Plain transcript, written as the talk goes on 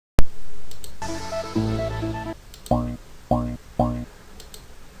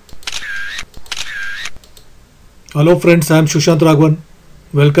Hello friends, I am Shushant Raghavan.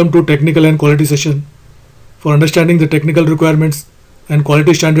 Welcome to Technical and Quality Session. For understanding the technical requirements and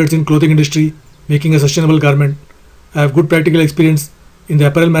quality standards in clothing industry, making a sustainable garment, I have good practical experience in the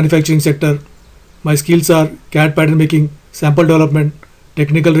apparel manufacturing sector. My skills are CAD pattern making, sample development,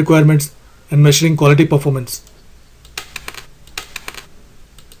 technical requirements, and measuring quality performance.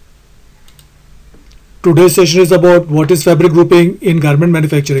 Today's session is about what is fabric grouping in garment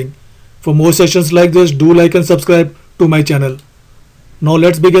manufacturing. For more sessions like this, do like and subscribe to my channel. Now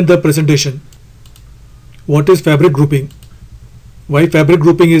let's begin the presentation. What is fabric grouping? Why fabric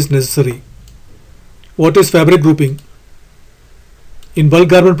grouping is necessary? What is fabric grouping? In bulk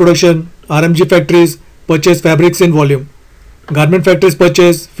garment production, RMG factories purchase fabrics in volume. Garment factories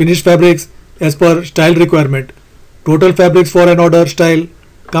purchase finished fabrics as per style requirement. Total fabrics for an order style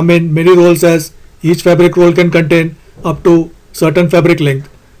come in many rolls, as each fabric roll can contain up to certain fabric length.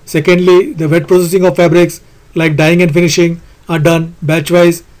 Secondly, the wet processing of fabrics like dyeing and finishing are done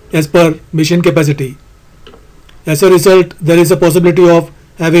batch-wise as per machine capacity. As a result, there is a possibility of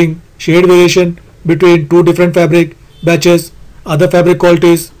having shade variation between two different fabric batches. Other fabric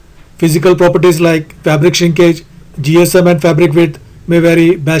qualities, physical properties like fabric shrinkage, GSM and fabric width may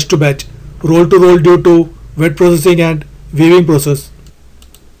vary batch to batch, roll to roll due to wet processing and weaving process.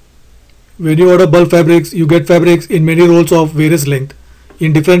 When you order bulk fabrics, you get fabrics in many rolls of various length,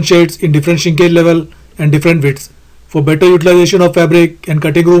 in different shades, in different shrinkage level and different widths. For better utilization of fabric and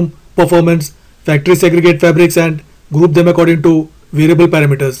cutting room performance, factories segregate fabrics and group them according to variable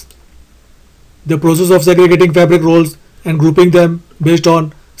parameters. The process of segregating fabric rolls and grouping them based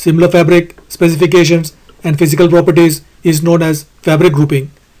on similar fabric specifications and physical properties is known as fabric grouping.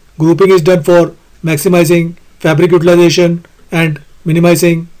 Grouping is done for maximizing fabric utilization and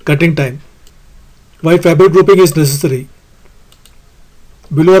minimizing cutting time. Why fabric grouping is necessary?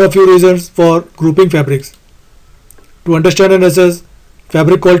 Below are a few reasons for grouping fabrics. To understand and assess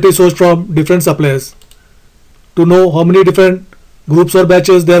fabric quality sourced from different suppliers. To know how many different groups or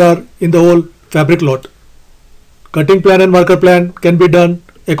batches there are in the whole fabric lot. Cutting plan and marker plan can be done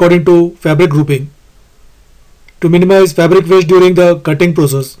according to fabric grouping. To minimize fabric waste during the cutting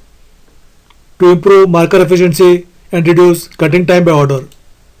process. To improve marker efficiency and reduce cutting time by order.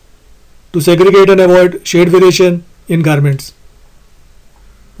 To segregate and avoid shade variation in garments.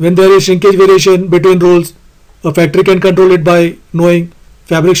 When there is shrinkage variation between rolls, a factory can control it by knowing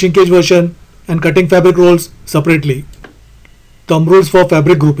fabric shrinkage version and cutting fabric rolls separately. Thumb rules for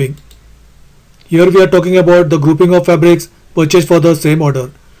fabric grouping. Here we are talking about the grouping of fabrics purchased for the same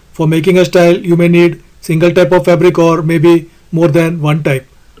order. For making a style, you may need single type of fabric or maybe more than one type.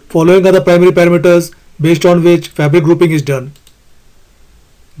 Following are the primary parameters based on which fabric grouping is done.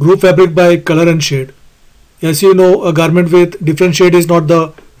 Group fabric by color and shade. As you know, a garment with different shade is not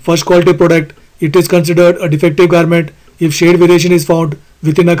the first quality product. It is considered a defective garment if shade variation is found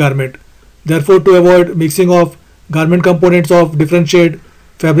within a garment. Therefore, to avoid mixing of garment components of different shade,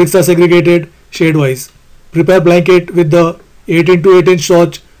 fabrics are segregated shade-wise. Prepare blanket with the 8 into 8 inch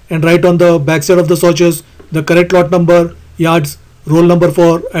swatch and write on the backside of the swatches the correct lot number, yards, roll number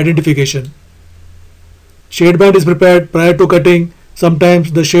for identification. Shade band is prepared prior to cutting.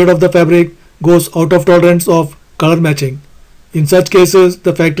 Sometimes the shade of the fabric goes out of tolerance of color matching. In such cases,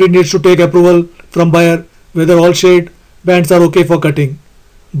 the factory needs to take approval from buyer whether all shade bands are okay for cutting.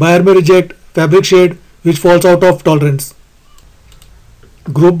 Buyer may reject fabric shade which falls out of tolerance.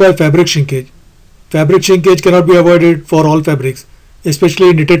 Group by fabric shrinkage. Fabric shrinkage cannot be avoided for all fabrics,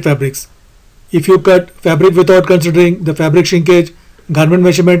 especially knitted fabrics. If you cut fabric without considering the fabric shrinkage, garment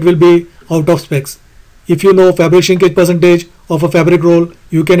measurement will be out of specs. If you know fabric shrinkage percentage of a fabric roll,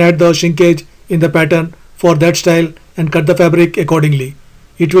 you can add the shrinkage in the pattern for that style and cut the fabric accordingly.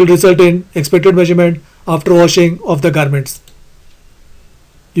 It will result in expected measurement after washing of the garments.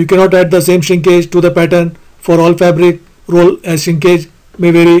 You cannot add the same shrinkage to the pattern for all fabric roll, as shrinkage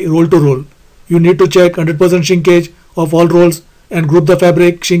may vary roll to roll. You need to check 100% shrinkage of all rolls and group the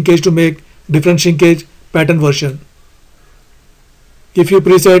fabric shrinkage to make different shrinkage pattern version. If you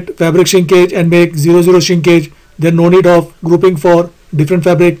preset fabric shrinkage and make 00 shrinkage, then no need of grouping for different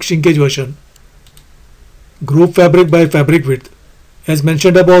fabric shrinkage version. Group fabric by fabric width. As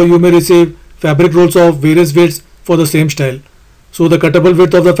mentioned above, you may receive fabric rolls of various widths for the same style, so the cuttable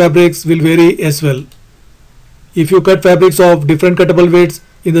width of the fabrics will vary as well. If you cut fabrics of different cuttable widths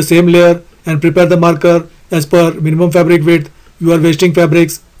in the same layer and prepare the marker as per minimum fabric width, you are wasting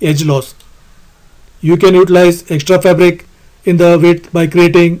fabric's edge loss. You can utilize extra fabric in the width by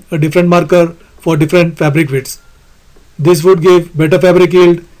creating a different marker for different fabric widths. This would give better fabric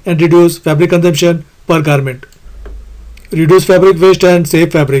yield and reduce fabric consumption per garment. Reduce fabric waste and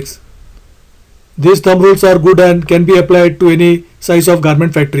save fabrics. These thumb rules are good and can be applied to any size of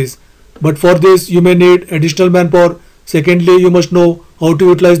garment factories. But for this you may need additional manpower. Secondly, you must know how to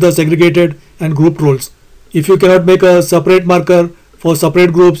utilize the segregated and grouped roles. If you cannot make a separate marker for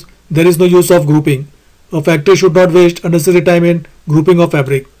separate groups, there is no use of grouping. A factory should not waste unnecessary time in grouping of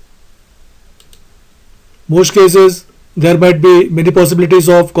fabric. Most cases there might be many possibilities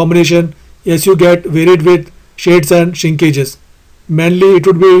of combination as you get varied with shades and shrinkages. Mainly it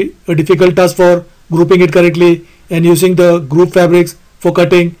would be a difficult task for grouping it correctly and using the group fabrics for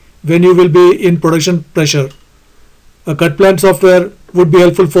cutting when you will be in production pressure. A cut plan software would be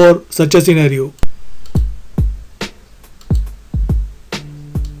helpful for such a scenario.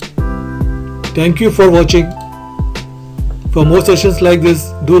 Thank you for watching. For more sessions like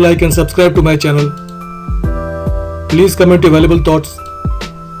this, do like and subscribe to my channel. Please comment your valuable thoughts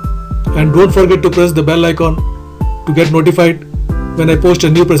and don't forget to press the bell icon to get notified when I post a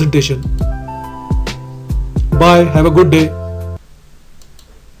new presentation. Bye, have a good day.